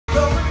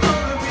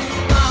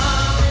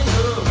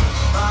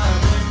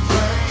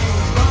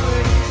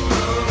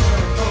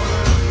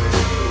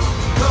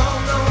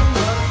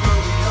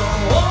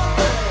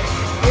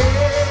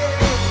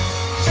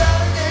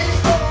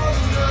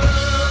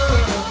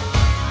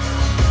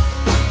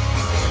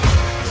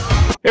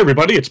Hey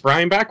everybody, it's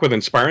Brian back with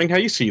Inspiring How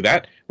You See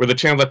That. We're the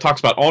channel that talks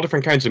about all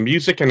different kinds of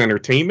music and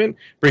entertainment,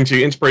 brings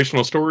you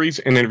inspirational stories,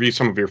 and interviews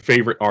some of your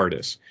favorite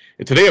artists.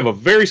 And today I have a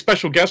very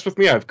special guest with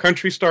me. I have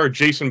country star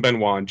Jason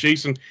Benoit. And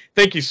Jason,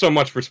 thank you so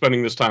much for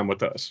spending this time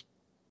with us.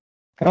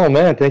 Oh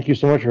man, thank you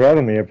so much for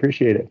having me. I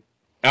appreciate it.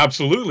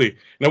 Absolutely.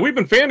 Now we've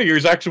been fan of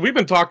yours. Actually, we've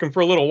been talking for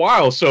a little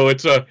while, so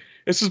this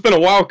has been a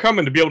while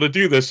coming to be able to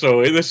do this.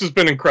 So this has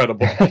been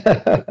incredible.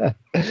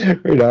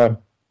 Right on.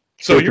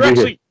 So you're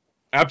actually.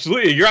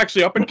 Absolutely. You're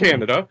actually up in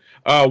Canada.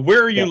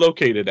 Where are you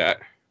located at?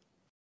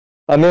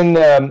 I'm in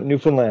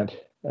Newfoundland.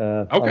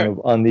 Okay.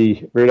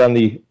 Right on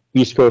the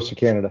east coast of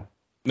Canada.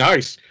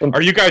 Nice.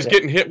 Are you guys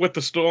getting hit with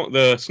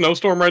the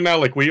snowstorm right now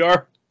like we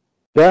are?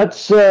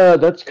 That's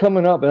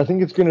coming up. I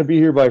think it's going to be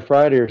here by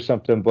Friday or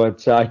something.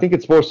 But I think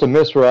it's supposed to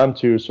miss where I'm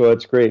to, so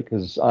that's great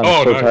because I'm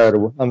tired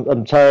of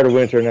I'm tired of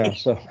winter now.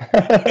 So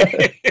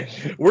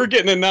we're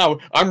getting it now.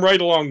 I'm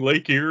right along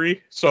Lake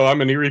Erie, so I'm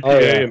in Erie, PA,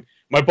 and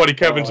my buddy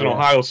Kevin's in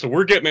Ohio, so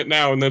we're getting it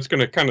now, and then it's going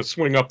to kind of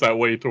swing up that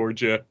way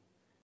towards you.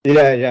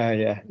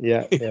 Yeah.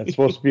 It's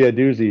supposed to be a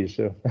doozy,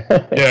 so.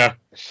 Yeah.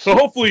 So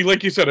hopefully,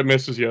 like you said, it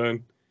misses you,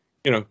 and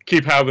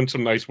keep having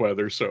some nice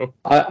weather. So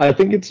I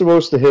think it's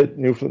supposed to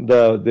hit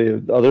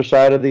the other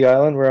side of the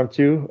island where I'm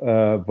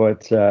to,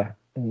 but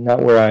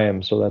not where I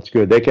am. So that's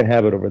good. They can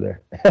have it over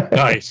there.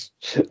 Nice.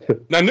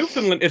 Now,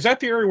 Newfoundland, is that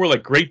the area where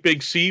like Great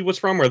Big Sea was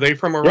from? Are they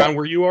from around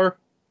where you are?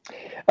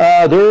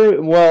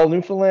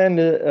 Newfoundland,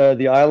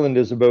 the island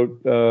is about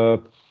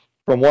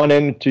from one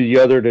end to the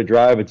other to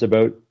drive. It's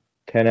about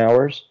 10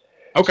 hours.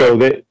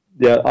 Okay.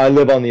 So I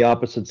live on the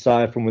opposite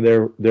side from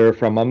where they're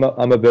from. I'm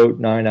about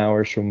 9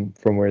 hours from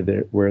where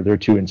they're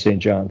to in St.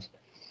 John's.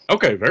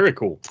 Okay, very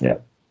cool. Yeah.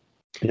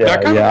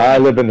 I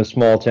live in a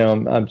small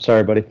town. I'm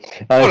sorry, buddy.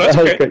 That's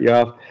okay. Cut you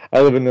off. I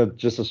live in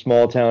just a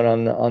small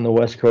town on the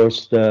west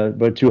coast,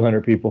 about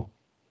 200 people.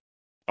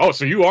 Oh,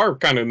 so you are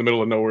kind of in the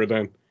middle of nowhere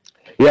then.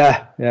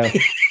 Yeah,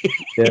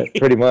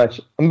 pretty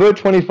much. I'm about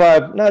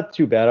 25, not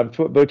too bad. I'm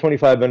about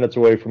 25 minutes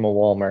away from a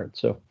Walmart,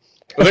 so.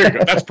 Well, there you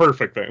go. That's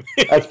perfect then.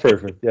 That's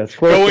perfect. Yeah,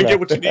 go and get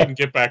what you need and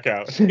get back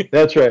out.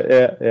 That's right.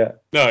 Yeah.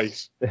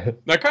 Nice.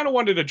 Now, I kind of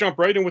wanted to jump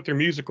right in with your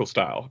musical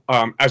style.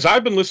 As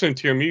I've been listening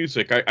to your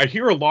music, I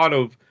hear a lot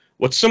of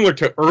what's similar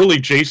to early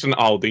Jason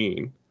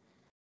Aldean.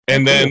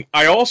 And then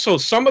I also,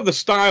 some of the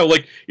style,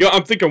 like,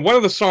 I'm thinking one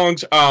of the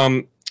songs,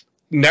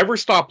 Never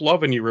Stop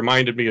Loving You,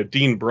 reminded me of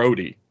Dean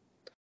Brody.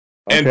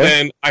 And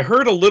then I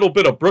heard a little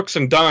bit of Brooks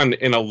and Dunn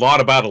in A Lot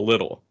About a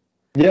Little.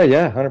 Yeah,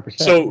 100%.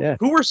 So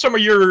who were some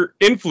of your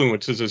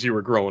influences as you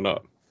were growing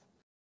up?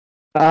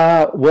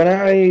 When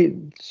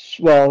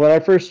I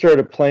first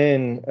started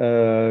playing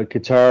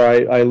guitar,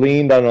 I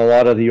leaned on a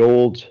lot of the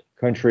old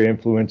country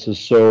influences.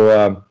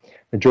 So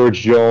George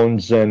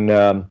Jones and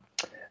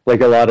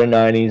like a lot of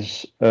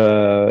 90s,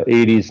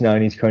 80s,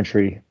 90s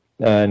country.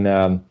 And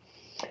a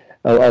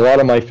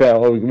lot of my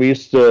family,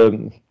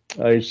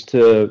 I used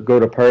to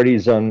go to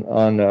parties on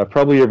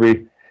probably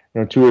every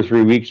 2 or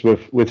 3 weeks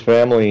with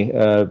family.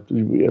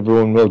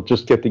 Everyone will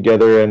just get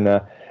together, and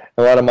a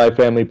lot of my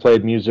family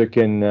played music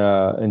and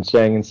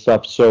sang and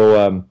stuff.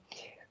 So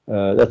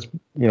that's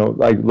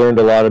I learned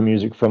a lot of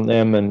music from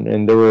them,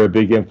 and they were a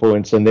big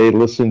influence. And they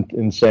listened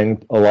and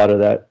sang a lot of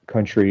that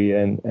country,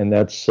 and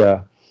that's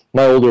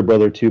my older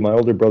brother too. My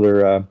older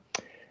brother.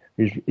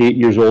 He's 8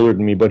 years older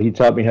than me, but he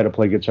taught me how to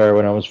play guitar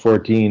when I was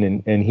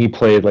 14, and he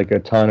played like a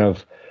ton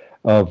of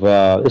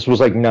this was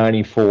like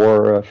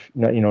 94,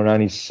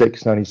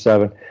 96,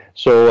 97.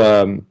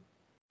 So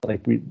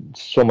like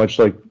so much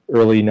like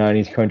early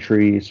 90s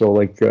country. So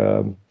like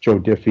Joe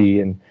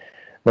Diffie and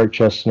Mark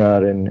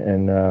Chestnut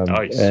and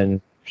nice.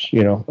 And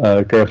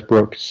Garth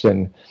Brooks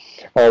and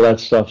all that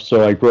stuff.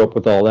 So I grew up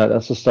with all that.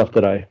 That's the stuff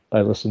that I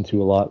listened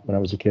to a lot when I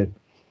was a kid.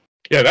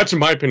 Yeah, that's in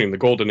my opinion the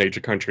golden age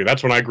of country.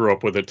 That's when I grew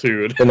up with it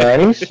too. The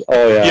 90s?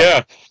 Oh yeah.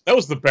 Yeah, that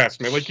was the best,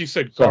 man. Like you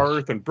said,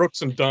 Garth and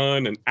Brooks and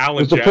Dunn and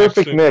Alan Jackson. It was a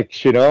perfect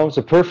mix, It's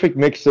a perfect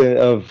mix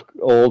of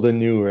old and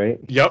new, right?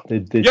 Yep. I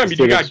mean,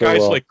 you got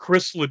guys like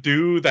Chris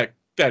Ledoux that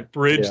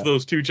bridged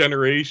those two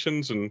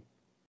generations, and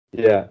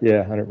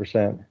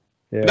 100%.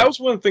 Yeah. That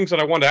was one of the things that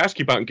I wanted to ask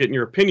you about and getting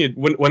your opinion.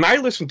 When I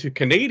listen to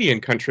Canadian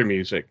country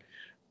music,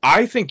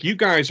 I think you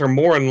guys are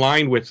more in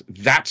line with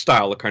that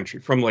style of country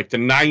from like the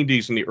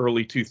 90s and the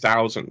early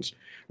 2000s.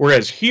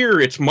 Whereas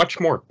here, it's much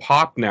more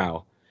pop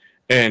now.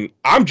 And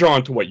I'm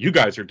drawn to what you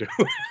guys are doing.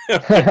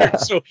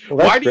 So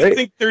why do you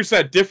think there's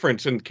that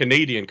difference in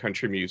Canadian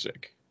country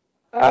music?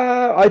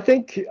 I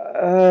think,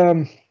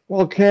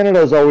 Canada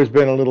has always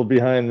been a little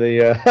behind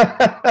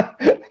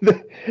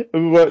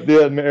what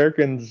the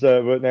Americans,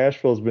 what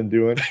Nashville's been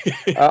doing.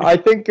 I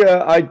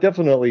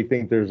definitely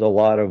think there's a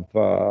lot of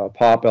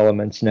pop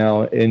elements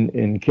now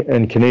in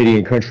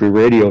Canadian country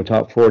radio,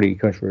 top 40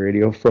 country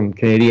radio from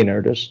Canadian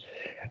artists.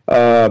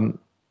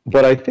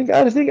 But I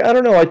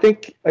don't know. I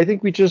think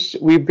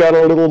we've got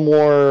a little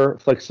more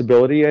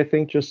flexibility. I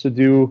think just to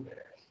do,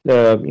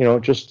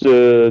 just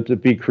to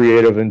be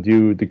creative and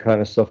do the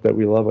kind of stuff that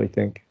we love. I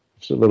think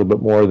it's a little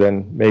bit more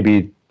than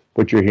maybe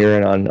what you're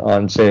hearing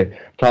on say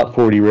top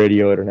 40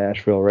 radio out of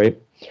Nashville, right?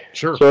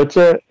 Sure. So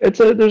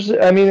there's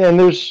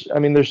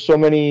so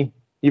many,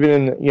 even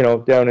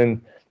in, down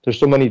in, there's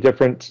so many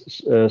different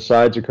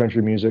sides of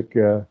country music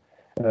in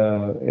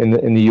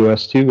the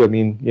U.S. too. I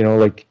mean,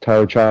 like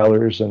Tyler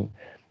Childers and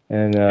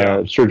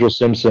Sergio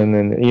Simpson,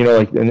 and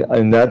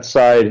and that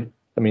side.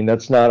 I mean,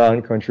 that's not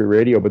on country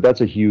radio, but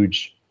that's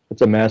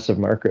a massive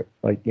market.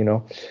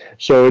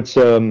 So it's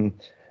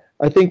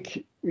I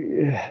think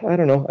I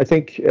don't know. I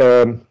think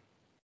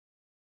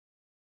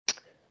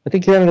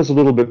Canada's a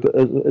little bit.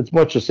 It's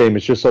much the same.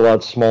 It's just a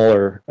lot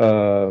smaller.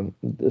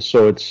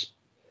 So it's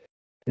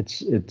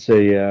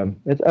a.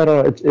 I don't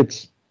know.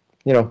 It's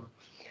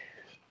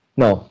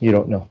No, you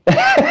don't know.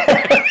 I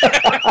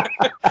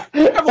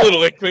have a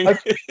little inkling.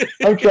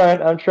 I'm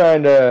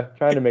trying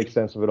to make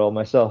sense of it all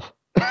myself.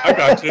 I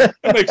got you.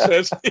 That makes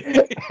sense.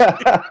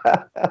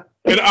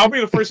 And I'll be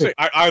the first to say,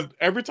 I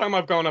every time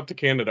I've gone up to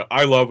Canada,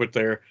 I love it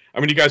there. I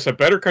mean, you guys have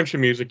better country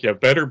music, you have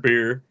better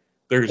beer.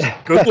 There's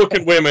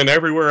good-looking women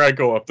everywhere I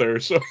go up there.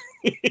 So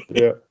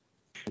yeah.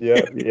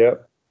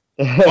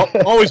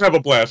 Always have a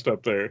blast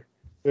up there.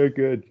 They're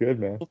good,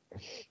 man.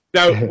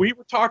 Now, we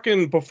were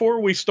talking before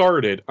we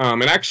started,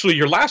 and actually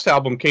your last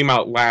album came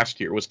out last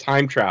year, was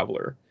Time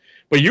Traveler.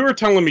 But you were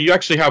telling me you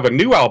actually have a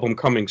new album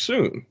coming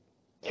soon.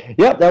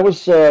 Yeah, that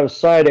was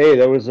side A.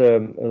 That was a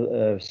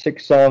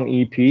 6-song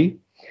EP,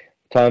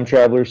 Time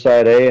Traveler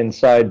side A, and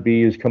side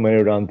B is coming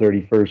out on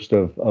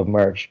 31st of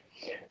March.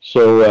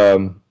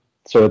 So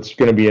it's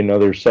going to be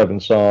another 7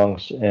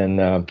 songs, and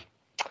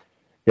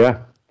yeah,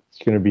 it's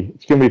going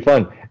to be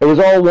fun. It was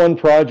all one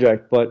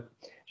project, but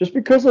just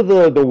because of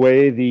the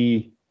way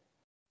the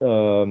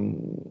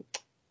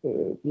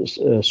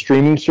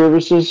streaming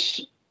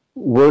services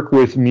work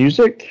with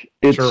music,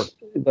 it's sure.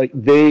 Like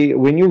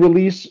when you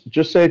release,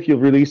 just say if you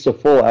release a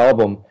full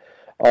album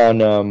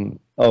on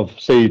of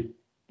say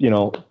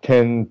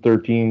 10,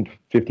 13,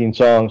 15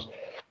 songs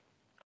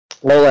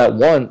all at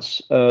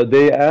once,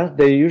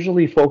 they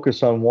usually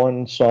focus on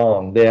one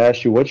song. They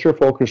ask you, what's your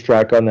focus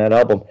track on that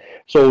album?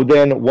 So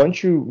then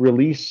once you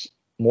release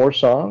more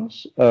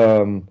songs,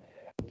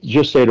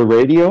 just say to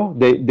radio,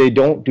 they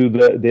don't do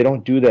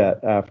that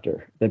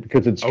after that,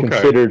 because it's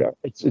considered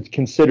it's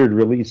considered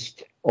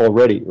released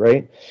already,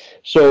 right?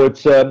 So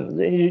it's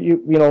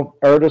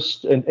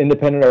artists and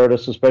independent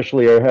artists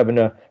especially are having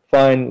to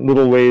find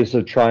little ways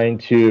of trying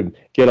to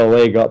get a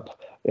leg up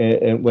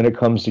when it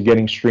comes to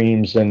getting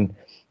streams and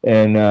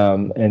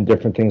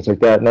different things like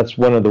that. And that's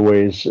one of the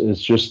ways,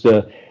 is just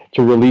to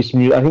release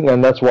music. I think,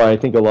 and that's why I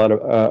think a lot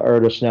of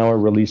artists now are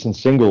releasing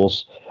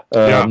singles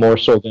more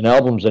so than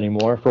albums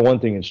anymore. For one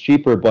thing, it's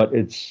cheaper, but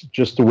it's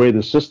just the way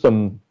the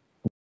system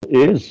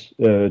is.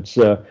 It's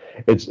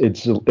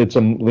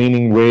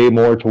leaning way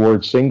more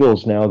towards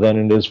singles now than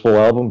it is full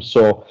albums.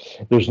 So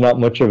there's not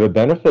much of a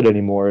benefit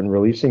anymore in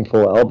releasing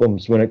full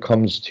albums when it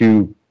comes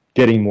to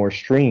getting more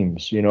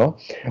streams,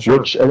 Sure.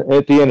 Which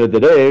at the end of the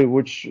day,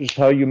 which is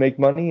how you make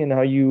money and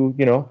how you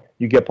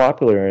get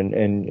popular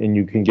and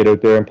you can get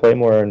out there and play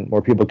more and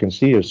more people can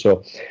see you.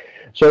 So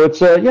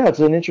it's it's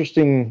an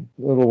interesting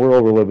little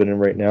world we're living in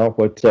right now.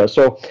 But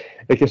so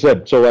like I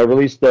said, so I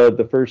released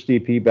the first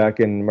EP back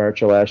in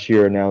March of last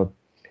year, and now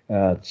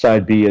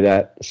side B of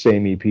that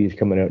same EP is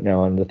coming out now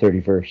on the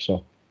 31st.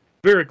 So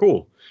very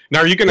cool.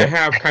 Now, are you going to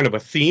have kind of a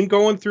theme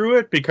going through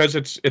it because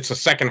it's the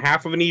second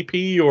half of an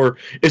EP, or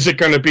is it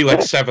going to be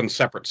like 7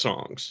 separate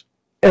songs?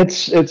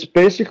 It's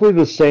basically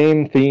the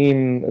same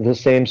theme, the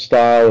same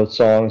style of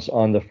songs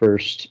on the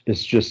first.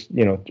 It's just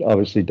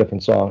obviously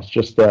different songs.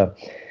 Just the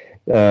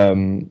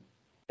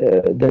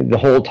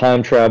whole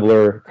Time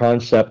Traveler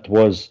concept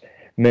was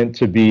meant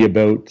to be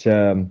about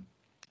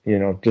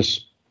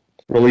just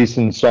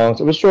releasing songs.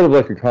 It was sort of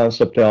like a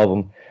concept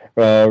album,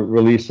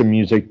 releasing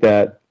music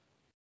that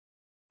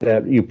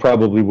you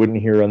probably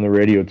wouldn't hear on the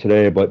radio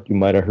today, but you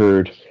might have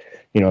heard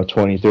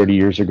 20, 30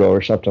 years ago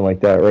or something like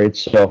that, right?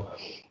 So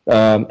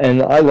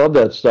and I love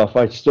that stuff.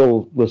 I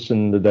still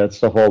listen to that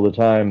stuff all the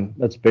time.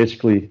 That's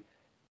basically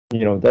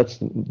that's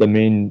the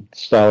main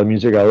style of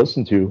music I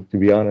listen to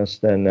be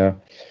honest. And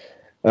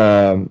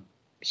so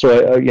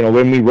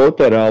when we wrote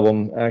that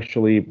album,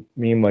 actually,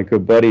 me and my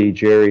good buddy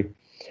Jerry,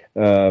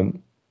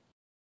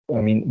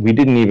 we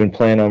didn't even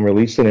plan on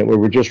releasing it. We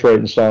were just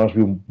writing songs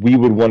we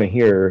would want to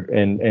hear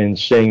and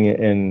sing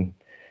and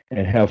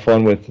have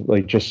fun with,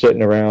 like just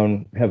sitting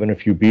around having a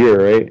few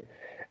beer, right?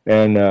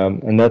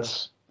 And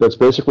that's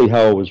basically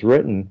how it was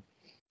written.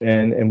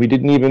 And we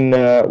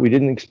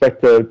didn't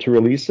expect to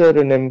release it.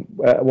 And then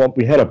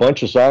we had a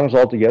bunch of songs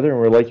all together, and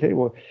we're like, hey,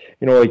 well,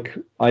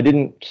 I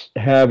didn't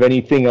have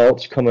anything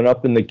else coming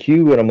up in the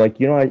queue, and I'm like,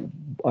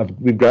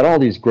 we've got all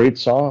these great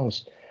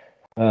songs.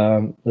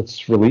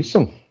 Let's release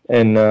them.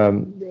 And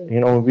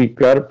we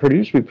got it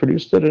produced. We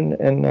produced it,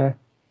 and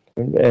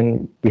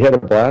we had a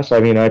blast. I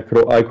mean, I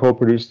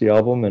co-produced the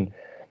album, and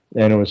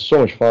it was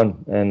so much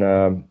fun. And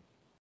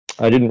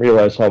I didn't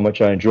realize how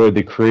much I enjoyed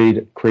the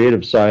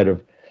creative side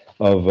of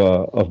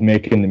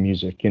making the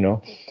music.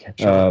 Sure.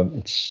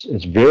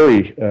 It's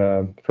very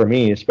for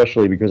me,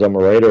 especially because I'm a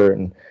writer,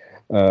 and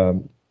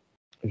it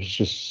was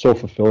just so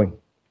fulfilling.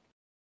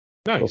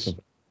 Nice.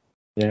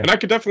 Yeah. And I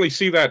could definitely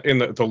see that in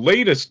the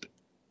latest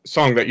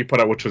song that you put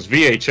out, which was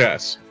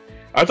VHS.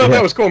 I thought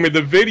that was cool. I mean,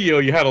 the video,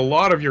 you had a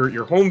lot of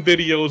your home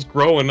videos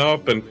growing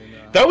up, and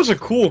that was a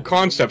cool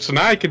concept. So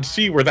now I can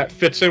see where that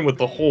fits in with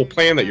the whole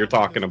plan that you're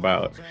talking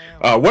about.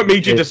 What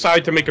made you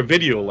decide to make a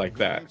video like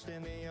that?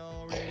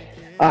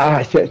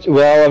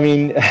 Well, I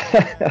mean,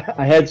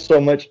 I had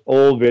so much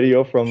old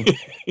video from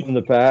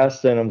the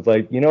past, and I was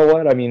like, you know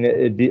what? I mean,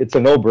 it's a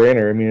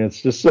no-brainer. I mean,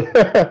 it's just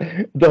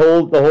the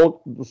whole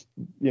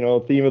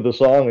theme of the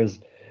song is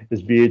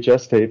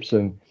VHS tapes,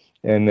 and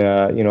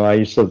you know, I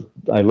used to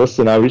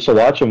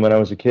watch them when I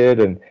was a kid,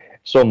 and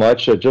so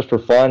much just for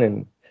fun,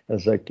 and I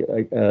was like,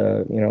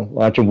 you know,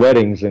 watching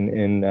weddings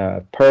and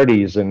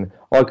parties and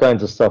all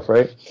kinds of stuff,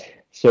 right?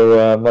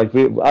 So like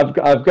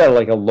I've got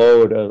like a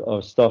load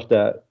of stuff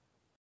that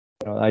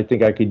I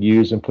think I could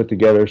use and put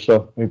together.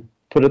 So we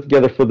put it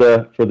together for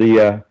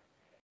the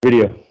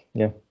video.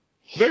 Yeah.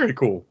 Very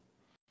cool.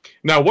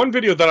 Now, one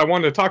video that I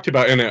wanted to talk to you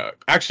about, and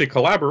actually a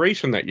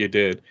collaboration that you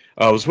did,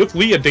 was with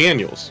LEAH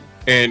DANIELS.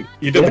 And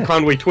you did the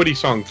Conway Twitty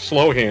song,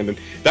 Slow Hand, and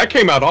that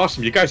came out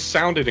awesome. You guys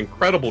sounded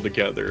incredible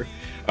together.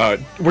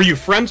 Were you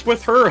friends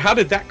with her, or how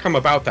did that come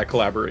about, that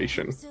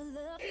collaboration?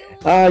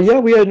 Yeah,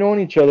 we had known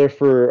each other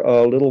for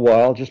a little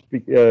while, just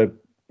you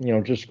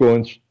know, just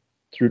going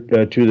through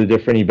to the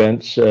different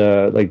events,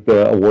 like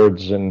the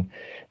awards and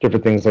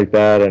different things like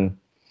that, and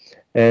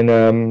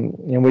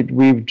you know,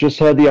 we've just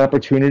had the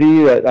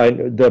opportunity that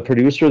the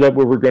producer that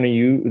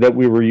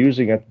we were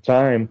using at the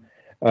time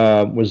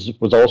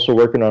was also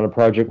working on a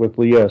project with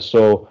LEAH.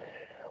 So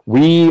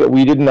we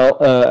didn't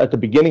at the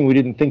beginning we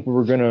didn't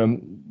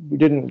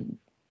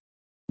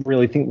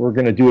really think we were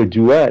gonna do a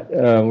duet.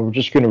 We were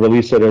just gonna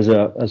release it as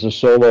a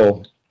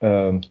solo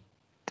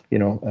you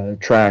know,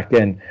 track,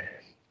 and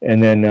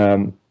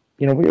then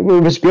you know, it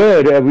was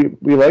good.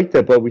 We liked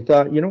it, but we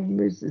thought, you know,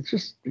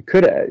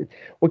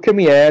 what can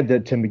we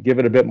add to give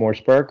it a bit more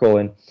sparkle?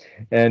 And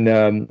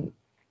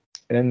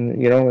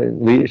you know,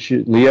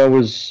 LEAH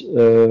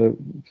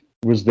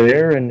was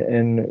there,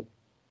 and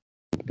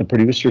the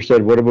producer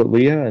said, "What about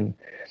LEAH?" And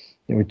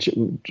you know,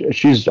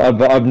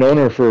 I've known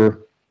her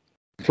for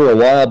a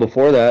while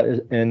before that,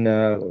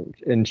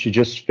 and she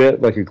just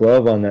fit like a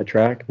glove on that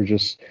track. We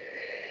just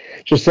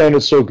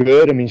sounded so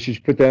good. I mean, she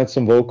put down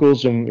some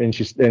vocals, and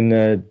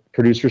the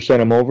producer sent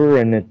them over,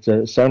 and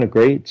it sounded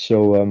great.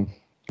 So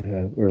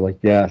we're like,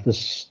 yeah,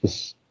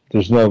 this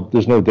there's no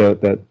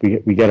doubt that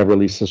we got to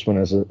release this one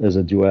as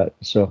a duet.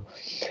 So,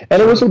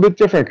 and it was a bit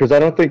different because I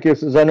don't think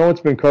I know it's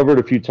been covered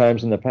a few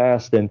times in the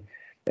past,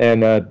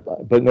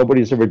 but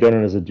nobody's ever done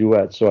it as a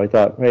duet. So I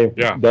thought, hey,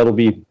 that'll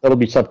be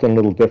something a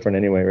little different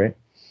anyway, right?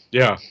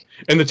 Yeah,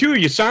 and the two of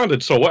you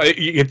sounded so well.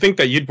 You'd think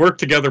that you'd worked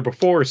together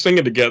before,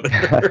 singing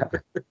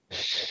together.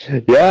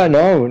 Yeah,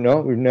 no,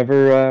 we've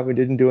never, we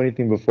didn't do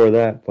anything before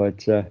that.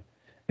 But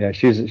yeah,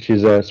 she's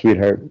a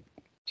sweetheart.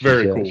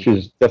 Very cool.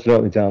 She's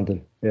definitely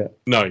talented. Yeah.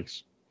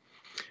 Nice.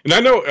 And I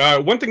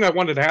know one thing I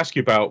wanted to ask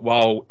you about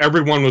while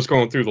everyone was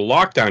going through the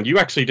lockdown, you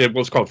actually did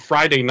what's called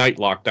Friday night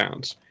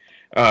lockdowns.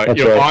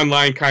 You know,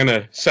 online kind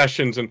of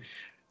sessions. And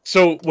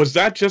so was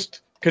that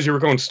just because you were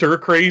going stir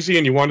crazy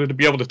and you wanted to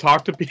be able to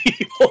talk to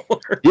people?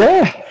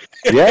 Yeah,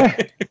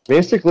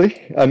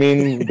 basically. I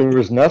mean, there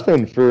was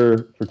nothing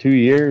for 2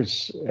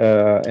 years,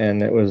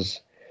 and it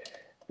was.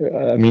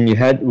 I mean,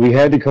 we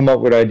had to come up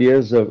with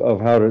ideas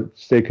of how to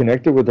stay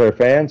connected with our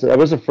fans. That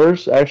was the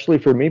first, actually,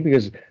 for me,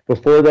 because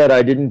before that,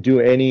 I didn't do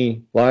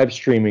any live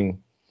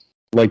streaming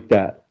like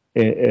that.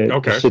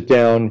 To sit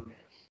down,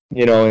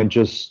 you know, and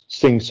just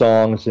sing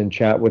songs and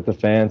chat with the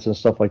fans and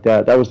stuff like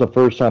that. That was the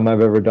first time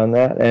I've ever done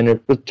that, and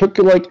it took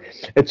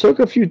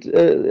a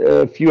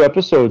few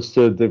episodes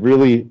to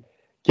really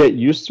get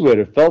used to it.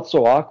 It felt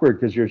so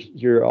awkward because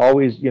you're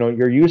always, you know,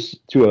 you're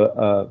used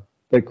to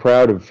the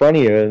crowd in front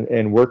of you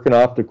and working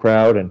off the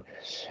crowd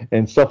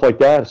and stuff like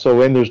that. So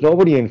when there's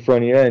nobody in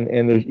front of you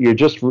and you're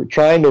just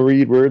trying to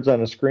read words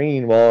on a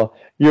screen while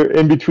you're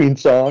in between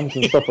songs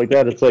and stuff like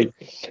that, it's like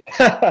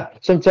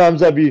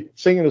sometimes I'd be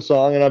singing a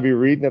song and I'd be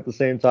reading at the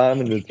same time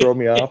and it'd throw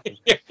me off.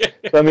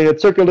 So, I mean, it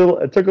took a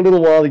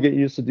little while to get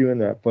used to doing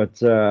that,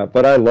 but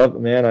I love it,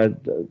 man.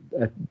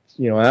 I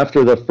you know,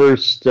 after the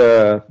first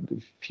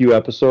few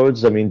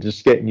episodes, I mean,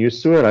 just getting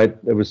used to it,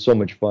 it was so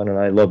much fun, and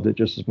I loved it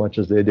just as much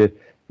as they did.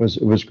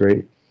 It was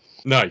great.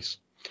 Nice.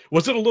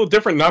 Was it a little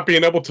different not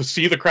being able to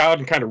see the crowd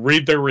and kind of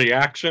read their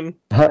reaction?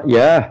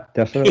 Yeah,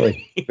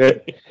 definitely.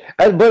 but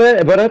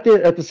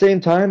at the same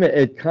time,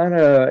 it kind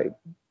of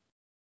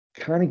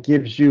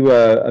gives you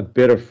a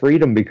bit of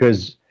freedom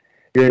because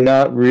you're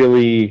not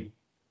really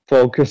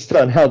focused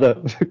on how the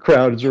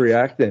crowd is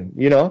reacting.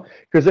 You know,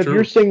 because if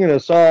you're singing a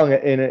song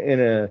in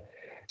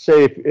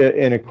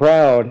a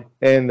crowd,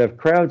 and the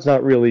crowd's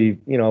not really,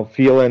 you know,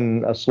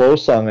 feeling a slow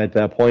song at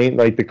that point,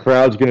 like the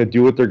crowd's going to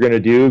do what they're going to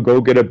do,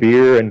 go get a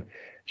beer and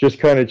just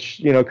kind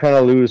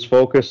of lose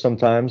focus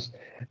sometimes.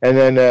 And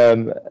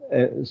then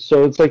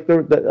so it's like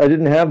I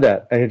didn't have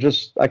that. I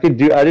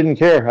didn't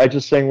care. I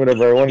just sang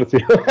whatever I wanted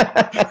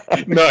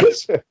to.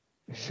 Nice.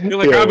 You're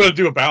like, I'm going to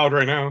do a ballad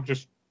right now.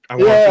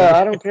 Yeah,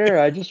 I don't care.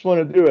 I just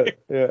want to do it.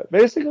 Yeah,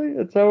 basically,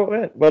 that's how it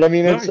went. But I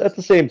mean, it's Nice. at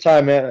the same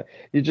time, man,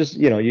 you just,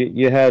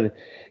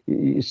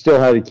 you still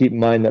had to keep in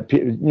mind that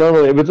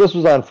normally, but this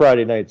was on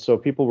Friday night, so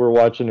people were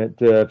watching it,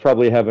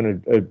 probably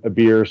having a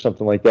beer or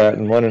something like that,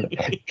 and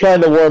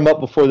trying to warm up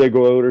before they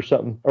go out or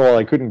something. Or, well,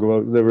 I couldn't go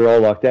out; they were all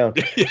locked down.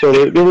 So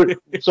they were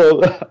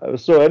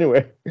so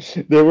anyway,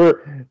 they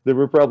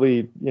were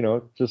probably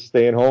just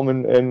staying home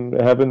and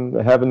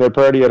having their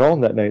party at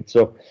home that night.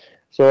 So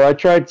I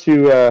tried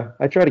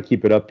to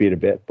keep it upbeat a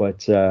bit,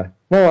 but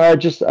no, I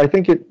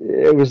think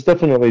it was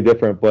definitely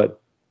different. But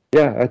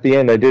yeah, at the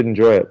end I did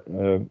enjoy it.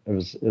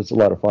 It's a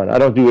lot of fun. I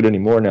don't do it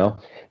anymore now,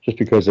 just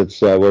because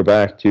we're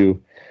back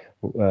to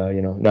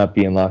not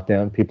being locked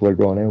down. People are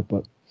going out,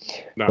 but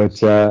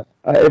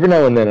every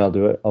now and then I'll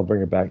do it. I'll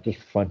bring it back just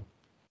for fun.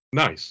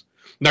 Nice.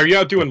 Now, are you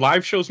out doing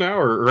live shows now,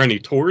 or any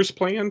tours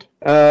planned?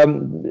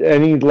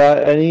 Any of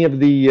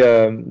the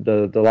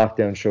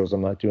lockdown shows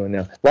I'm not doing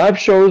now. Live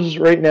shows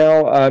right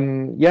now,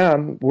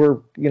 we're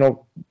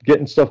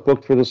getting stuff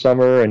booked for the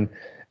summer and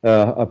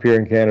up here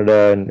in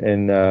Canada,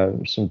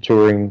 and some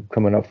touring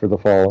coming up for the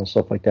fall and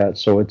stuff like that.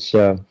 So it's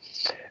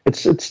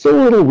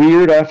still a little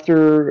weird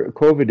after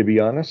COVID, to be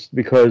honest,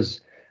 because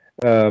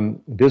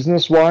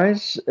business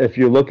wise, if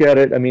you look at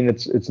it, I mean,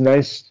 it's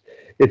nice.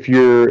 If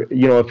you're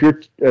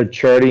a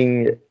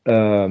charting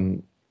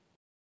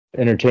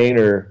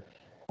entertainer,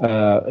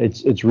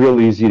 it's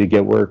real easy to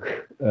get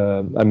work.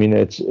 I mean,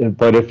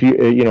 but if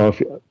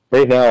if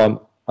right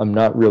now I'm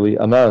not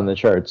on the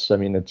charts. I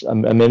mean,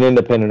 I'm an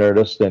independent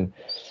artist, and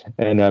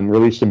I'm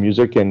releasing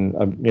music, and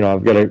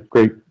I've got a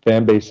great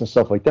fan base and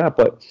stuff like that.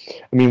 But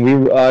I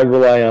mean, I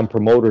rely on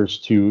promoters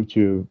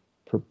to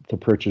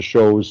purchase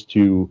shows,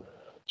 to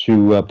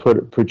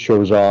put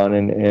shows on,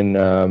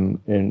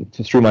 and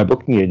through my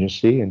booking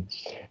agency, and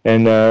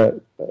I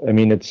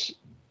mean, it's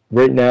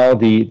right now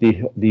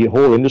the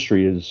whole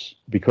industry is,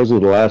 because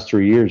of the last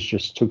 3 years,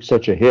 just took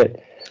such a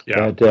hit.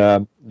 Yeah.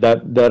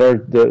 that are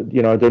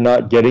they're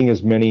not getting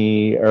as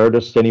many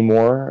artists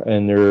anymore,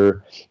 and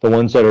the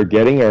ones that are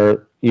getting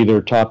are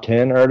either top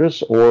 10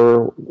 artists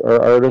or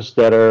are artists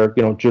that are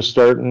just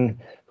starting,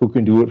 who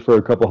can do it for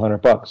a couple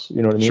 $100.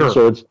 You know what I mean? Sure.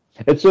 So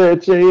it's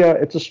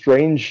a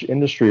strange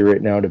industry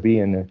right now to be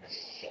in,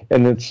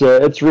 and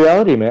it's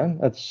reality, man.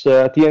 That's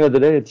at the end of the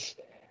day,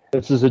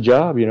 this is a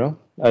job.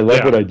 I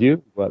love what I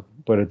do, but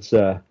it's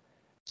an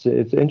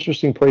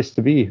interesting place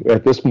to be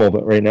at this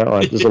moment right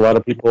now. There's a lot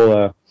of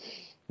people.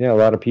 A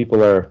lot of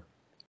people are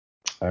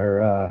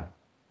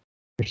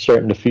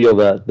starting to feel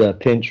that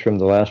pinch from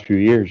the last few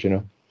years.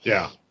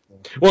 Yeah.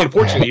 Well,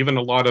 unfortunately, even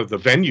a lot of the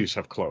venues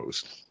have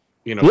closed.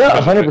 Yeah,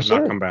 100%.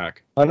 Not come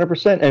back.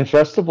 100%, and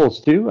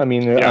festivals too. I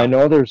mean, I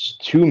know there's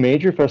 2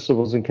 major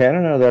festivals in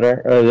Canada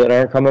that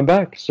aren't coming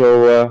back.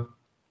 So,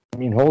 I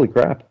mean, holy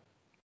crap!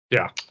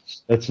 Yeah,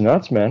 that's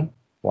nuts, man.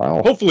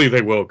 Wow. Hopefully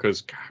they will,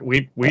 because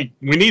we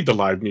need the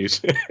live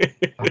music.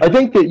 I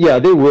think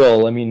that they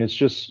will. I mean, it's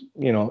just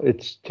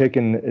the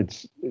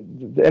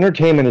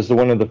entertainment is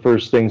one of the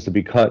first things to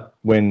be cut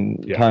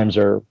when times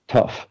are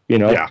tough.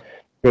 Yeah.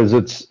 Because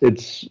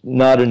it's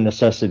not a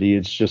necessity.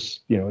 It's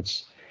just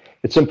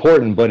it's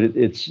important, but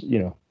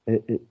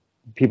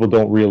people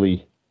don't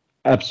really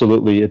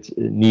absolutely it's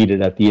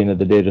needed at the end of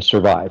the day to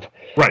survive.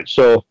 Right.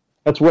 So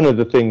that's one of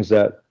the things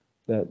that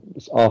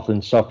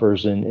often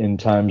suffers in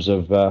times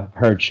of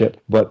hardship.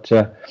 But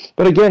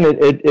again,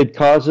 it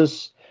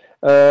causes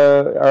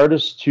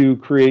artists to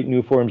create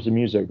new forms of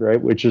music,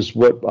 right? Which is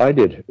what I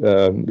did,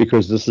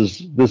 because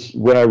this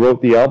when I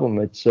wrote the album,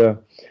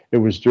 it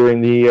was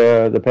during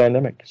the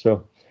pandemic.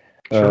 So.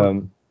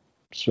 Sure.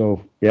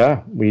 So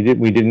yeah, we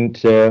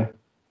didn't plan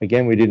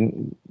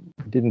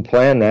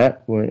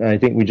that. I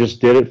think we just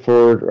did it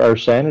for our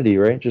sanity,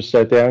 right? Just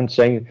sat down,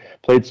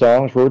 played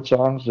songs, wrote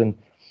songs, and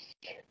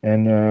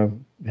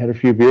had a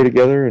few beer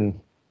together,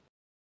 and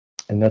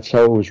that's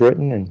how it was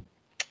written. And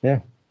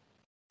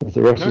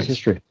the rest is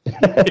history.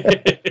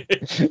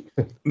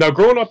 Now,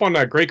 growing up on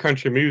that great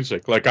country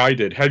music like I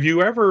did, have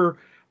you ever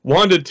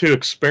wanted to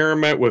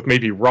experiment with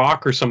maybe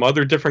rock or some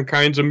other different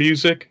kinds of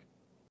music?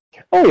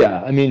 Oh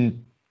yeah, I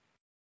mean,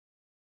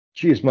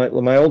 geez, my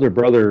older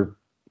brother,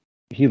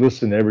 he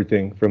listened to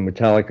everything from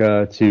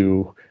Metallica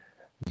to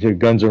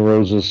Guns N'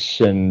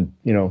 Roses, and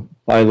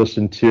I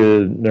listened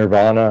to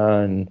Nirvana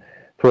and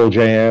Pearl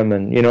Jam,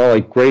 and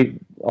like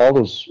all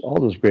those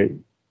great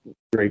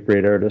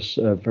artists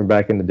from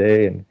back in the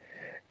day,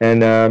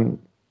 and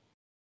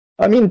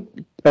I mean,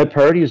 at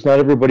parties, not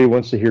everybody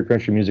wants to hear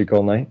country music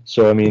all night,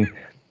 so I mean,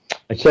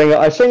 I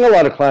sang a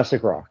lot of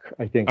classic rock.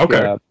 I think.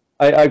 Okay.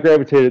 I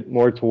gravitated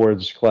more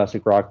towards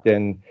classic rock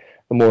than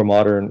the more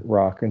modern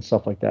rock and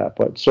stuff like that.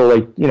 But so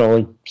like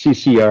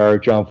CCR,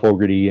 John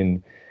Fogerty,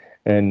 and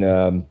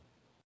Brown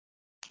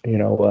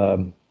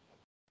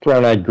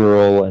Eyed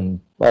Girl, and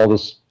all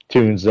those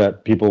tunes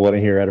that people want to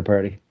hear at a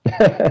party.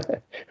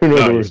 Who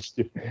know the words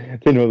to?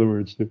 They know the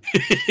words to.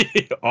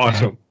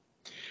 Awesome.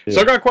 Yeah.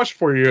 So I got a question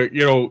for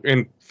you.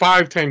 In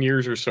 5-10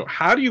 years or so,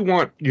 how do you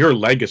want your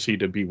legacy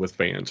to be with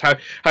fans? How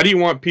do you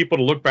want people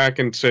to look back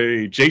and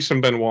say Jason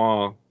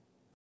Benoit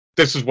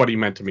this is what he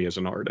meant to me as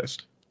an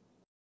artist?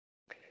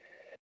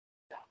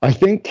 I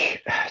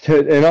think,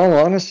 in all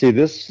honesty,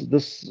 this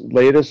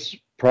latest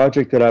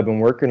project that I've been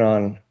working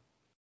on,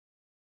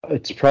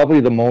 it's probably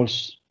the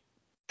most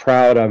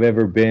proud I've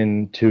ever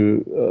been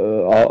to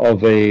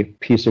of a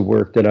piece of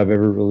work that I've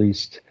ever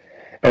released.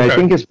 And I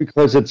think it's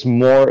because it's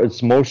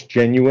most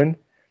genuine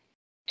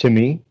to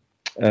me.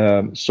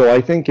 So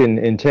I think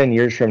in 10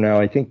 years from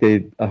now, I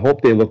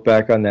hope they look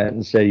back on that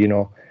and say, you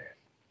know,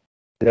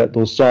 that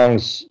those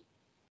songs,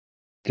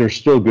 they're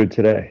still good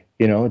today.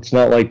 You know, it's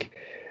not like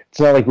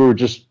we were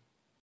just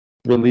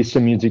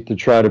releasing music to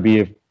try to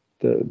be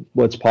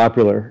what's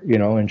popular, you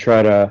know, and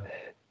try to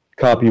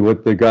copy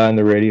what the guy on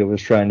the radio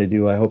was trying to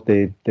do. I hope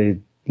they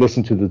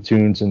listen to the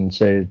tunes and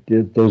say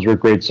those were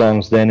great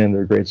songs then and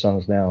they're great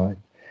songs now. I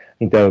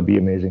think that would be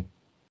amazing.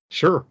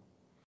 Sure.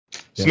 Yeah.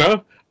 So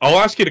now I'll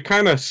ask you to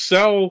kind of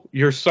sell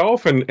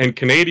yourself and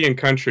Canadian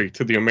country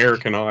to the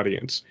American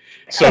audience.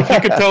 So if you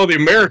could tell the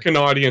American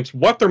audience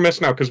what they're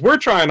missing out, because we're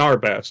trying our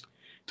best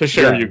to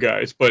share you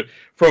guys, but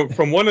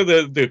from one of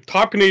the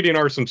top Canadian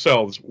artists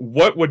themselves,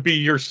 what would be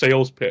your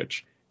sales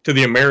pitch to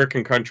the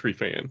American country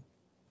fan?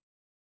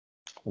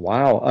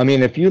 Wow. I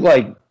mean, if you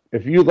like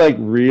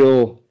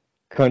real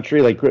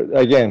country, like,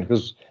 again,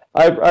 because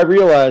I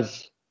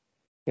realize,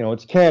 you know,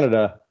 it's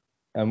Canada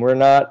and we're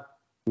not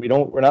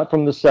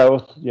from the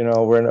South, you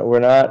know, we're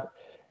not,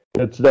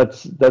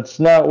 that's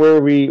not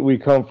where we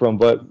come from,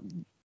 but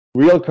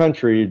real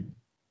country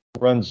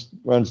runs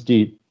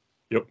deep.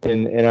 Yep.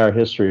 In our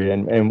history,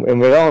 and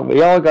we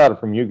all got it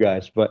from you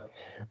guys, but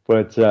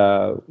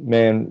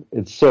man,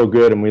 it's so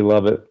good and we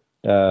love it.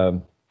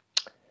 And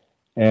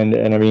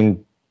I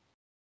mean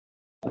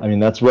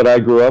that's what I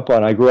grew up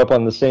on. I grew up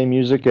on the same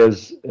music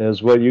as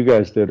what you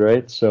guys did,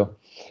 right? So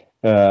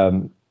I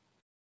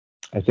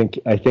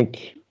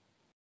think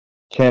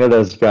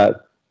Canada's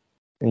got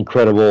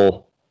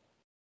incredible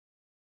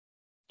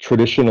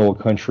traditional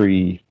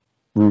country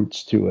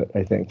roots to it.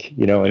 I think,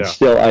 you know, and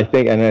still I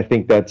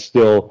think that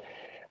still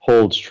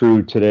holds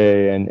true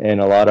today, and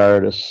a lot of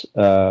artists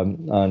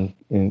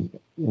in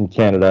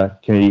Canada,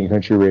 Canadian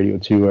country radio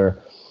too, are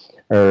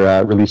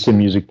releasing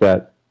music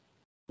that,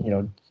 you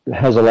know,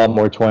 has a lot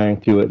more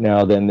twang to it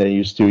now than they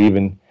used to,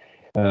 even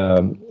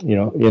you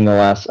know,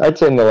 I'd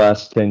say in the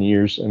last 10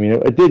 years. I mean,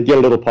 it did get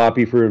a little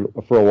poppy for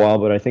a while,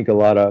 but I think a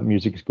lot of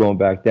music is going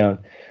back down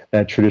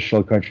that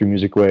traditional country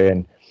music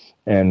way,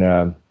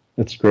 and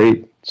it's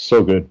great. It's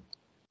so good.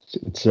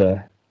 It's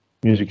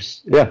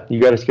music's, yeah, you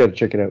guys got to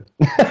check it out.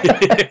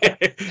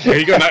 There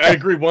you go. I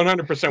agree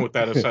 100% with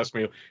that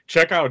assessment.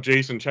 Check out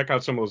Jason. Check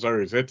out some of those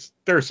others.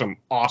 There's some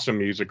awesome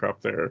music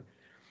up there.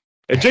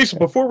 And Jason,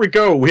 before we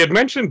go, we had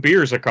mentioned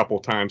beers a couple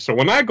times. So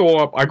when I go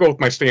up, I go with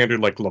my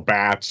standard like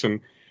Labatt's. And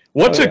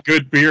what's a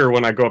good beer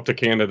when I go up to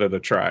Canada to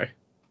try?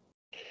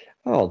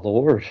 Oh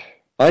Lord,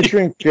 I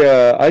drink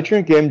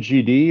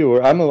MGD,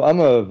 or I'm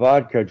a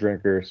vodka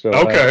drinker, so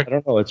I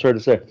don't know. It's hard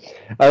to say.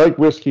 I like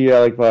whiskey, I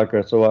like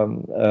vodka,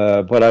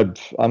 so but I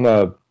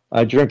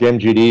drink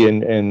MGD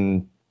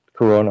and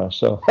Corona,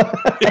 so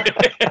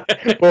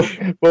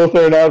both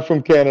are not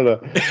from Canada.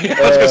 I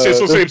was gonna say it's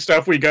the same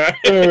stuff we got.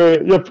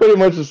 Yeah, pretty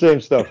much the same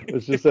stuff.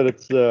 It's just that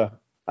it's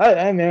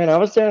man, I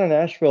was down in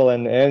Nashville,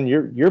 and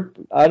you're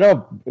I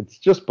know it's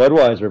just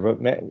Budweiser,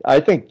 but man, I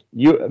think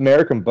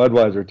American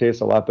Budweiser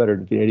tastes a lot better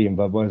than Canadian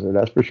Budweiser.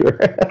 That's for sure.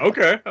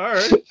 Okay, all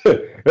right.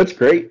 That's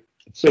great.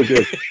 It's so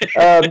good.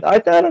 I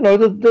don't know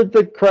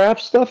the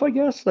craft stuff. I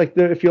guess like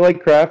if you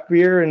like craft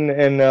beer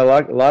and a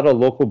lot of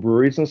local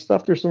breweries and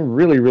stuff, there's some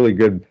really really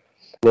good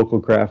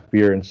local craft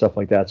beer and stuff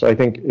like that. So I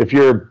think if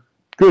you're a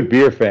good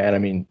beer fan, I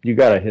mean, you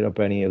got to hit up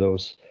any of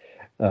those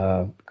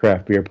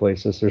craft beer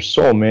places. There's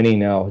so many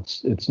now.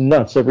 It's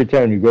nuts. Every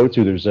time you go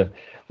to, there's a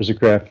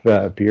craft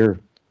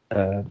beer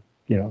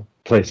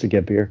place to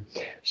get beer.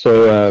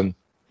 So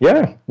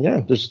yeah,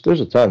 there's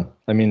a ton.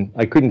 I mean,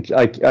 I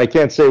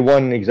can't say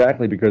one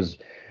exactly because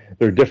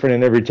they're different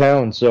in every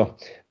town. So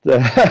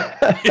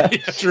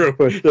it's true.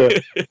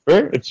 But,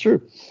 right? It's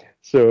true.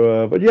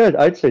 So but yeah,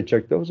 I'd say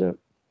check those out.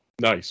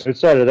 Nice.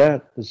 Outside of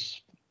that,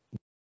 it's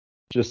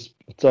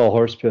all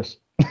horse piss.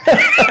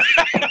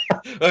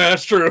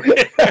 That's true.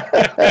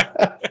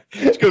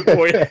 That's a good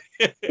point.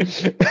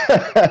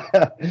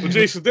 Well,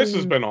 Jason, this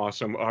has been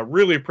awesome. I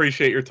really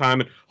appreciate your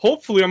time, and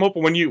hopefully, I'm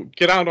hoping when you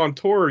get out on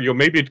tour, you'll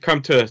maybe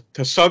come to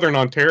Southern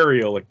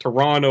Ontario, like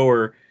Toronto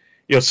or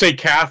St.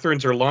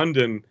 Catharines or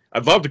London.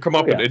 I'd love to come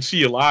up and see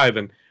you live,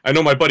 and I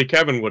know my buddy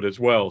Kevin would as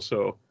well.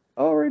 So.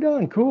 Oh, right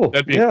on. Cool.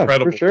 That'd be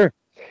incredible for sure.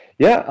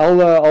 Yeah,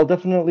 I'll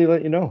definitely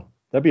let you know.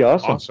 That'd be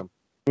awesome. Awesome.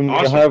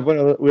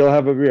 We'll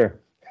have a beer.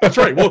 That's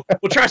right. We'll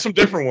try some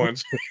different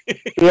ones.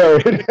 Yeah.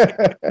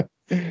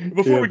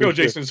 Before we go,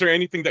 Jason, is there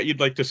anything that you'd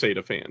like to say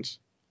to fans?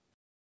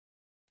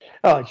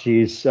 Oh,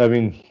 geez. I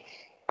mean,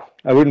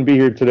 I wouldn't be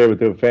here today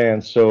without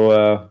fans.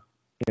 So,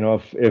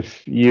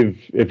 if you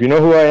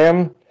know who I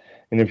am,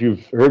 and if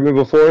you've heard me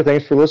before,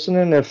 thanks for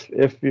listening.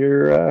 If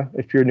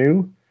you're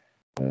new,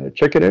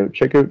 check it out.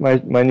 Check out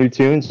my new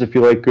tunes. If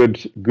you like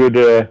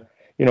good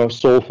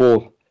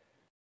soulful,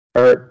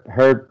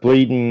 heart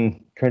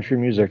bleeding country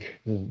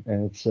music, and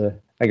it's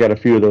I got a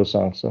few of those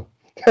songs. So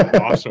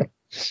awesome.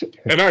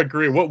 And I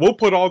agree. We'll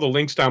put all the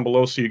links down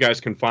below so you guys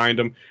can find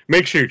them.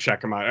 Make sure you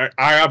check him out.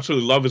 I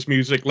absolutely love his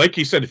music. Like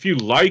he said, if you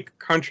like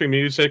country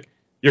music,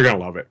 you're gonna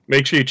love it.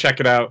 Make sure you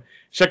check it out.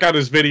 Check out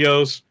his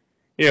videos.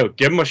 You know,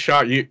 give him a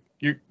shot.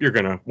 You're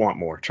gonna want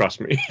more. Trust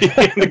me.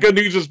 The good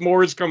news is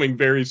more is coming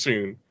very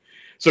soon.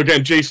 So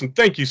again, Jason,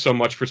 thank you so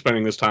much for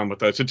spending this time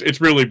with us. It's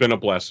really been a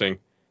blessing.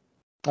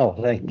 Oh,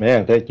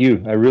 thank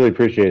you. I really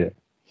appreciate it.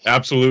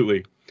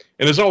 Absolutely.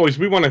 And as always,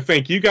 we want to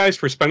thank you guys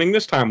for spending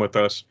this time with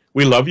us.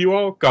 We love you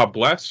all. God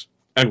bless,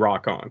 and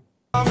rock on.